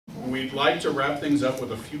We'd like to wrap things up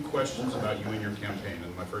with a few questions about you and your campaign.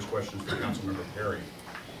 And my first question is for Councilmember Perry.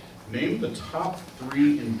 Name the top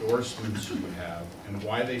 3 endorsements you have and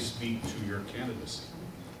why they speak to your candidacy.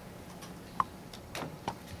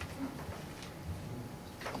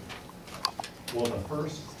 Well, the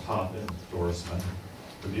first top endorsement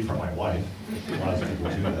would be for my wife. She allows me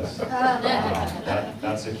to do this.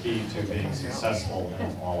 That's a key to being successful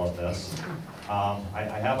in all of this.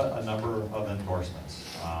 I have a number of endorsements.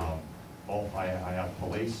 Both I have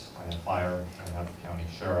police, I have fire, I have county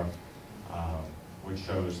sheriff, which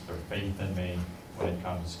shows their faith in me when it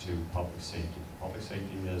comes to public safety. Public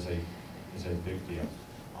safety is a big deal.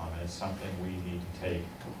 It's something we need to take.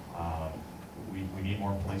 We need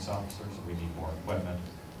more police officers, we need more equipment.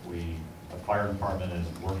 The fire department is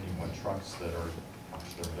working with trucks that are,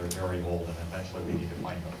 they're very old, and eventually we need to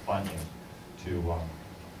find the funding to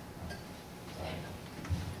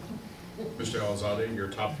Mr. Elizalde, your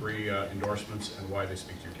top 3 endorsements and why they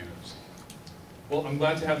speak to your candidacy. Well, I'm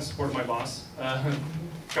glad to have the support of my boss.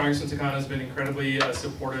 Congressman Takano has been incredibly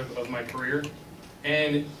supportive of my career.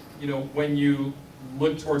 And you know, when you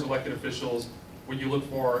look towards elected officials, what you look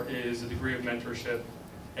for is a degree of mentorship.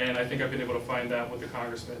 And I think I've been able to find that with the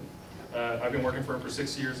congressman. I've been working for him for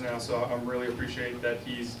 6 years now, so I'm really appreciate that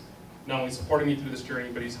he's not only supporting me through this journey,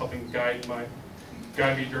 but he's helping guide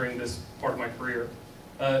me during this part of my career.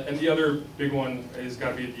 And the other big one is got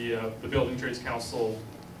to be the Building Trades Council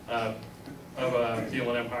of the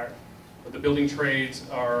Inland Empire. But the building trades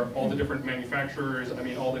are all the different manufacturers. I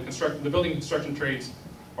mean, the building construction trades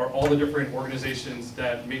are all the different organizations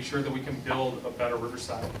that make sure that we can build a better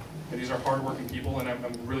Riverside. And these are hardworking people, and I'm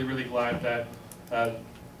really, really glad that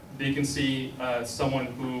they can see someone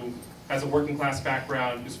who has a working class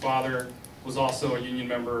background, whose father was also a union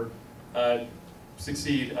member,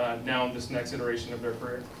 succeed now in this next iteration of their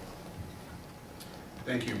career.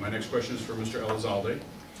 Thank you. My next question is for Mr. Elizalde.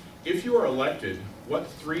 If you are elected, what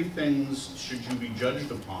 3 things should you be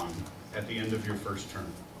judged upon at the end of your first term?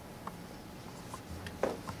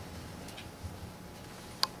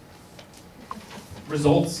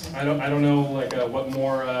 Results. I don't know like what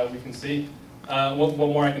more we can see. What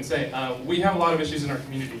more I can say. We have a lot of issues in our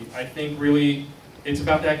community. I think really it's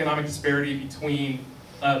about the economic disparity between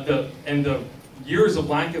the years of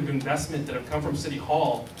lack of investment that have come from City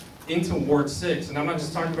Hall into Ward 6. And I'm not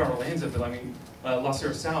just talking about Orlando, but I mean La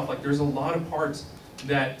Sierra South. Like there's a lot of parts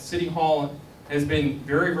that City Hall has been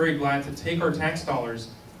very, very glad to take our tax dollars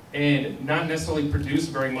and not necessarily produce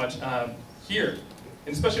very much here.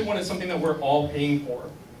 And especially when it's something that we're all paying for.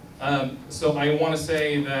 So I want to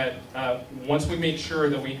say that once we make sure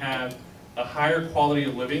that we have a higher quality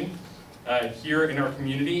of living here in our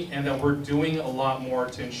community, and that we're doing a lot more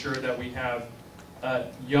to ensure that we have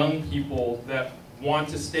young people that want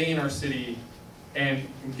to stay in our city and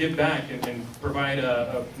give back and provide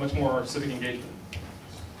a much more civic engagement.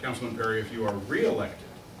 Councilman Perry, if you are re-elected,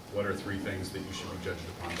 what are 3 things that you should be judged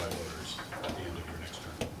upon by voters at the end of your next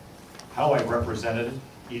term? how I represented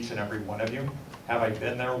each and every one of you. Have I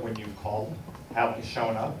been there when you called? Have I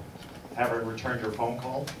shown up? Have I returned your phone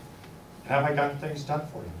call? And have I gotten things done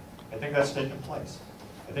for you? I think that's taken place.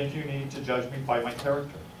 I think you need to judge me by my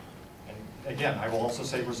character. And again, I will also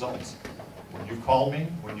say results. When you've called me,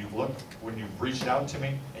 when you've looked, when you've reached out to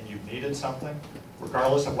me and you've needed something,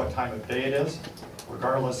 regardless of what time of day it is,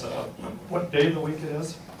 regardless of what day of the week it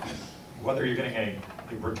is, whether you're getting a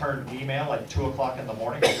return email at 2 o'clock in the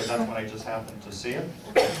morning, because that's when I just happened to see it.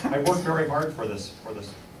 I worked very hard for this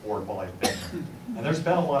board while I've been here. And there's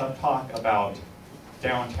been a lot of talk about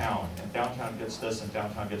downtown, and downtown gets this and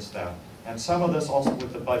downtown gets that. And some of this also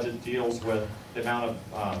with the budget deals with the amount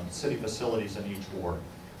of city facilities in each ward.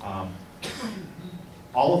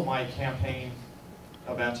 All of my campaign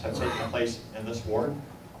events have taken place in this ward.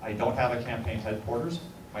 I don't have a campaign headquarters.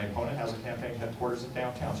 My opponent has a campaign headquarters in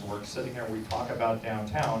downtown, so we're sitting here, we talk about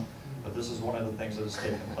downtown, but this is one of the things that has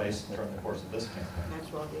taken place during the course of this campaign.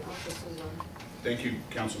 Thank you,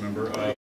 Council Member.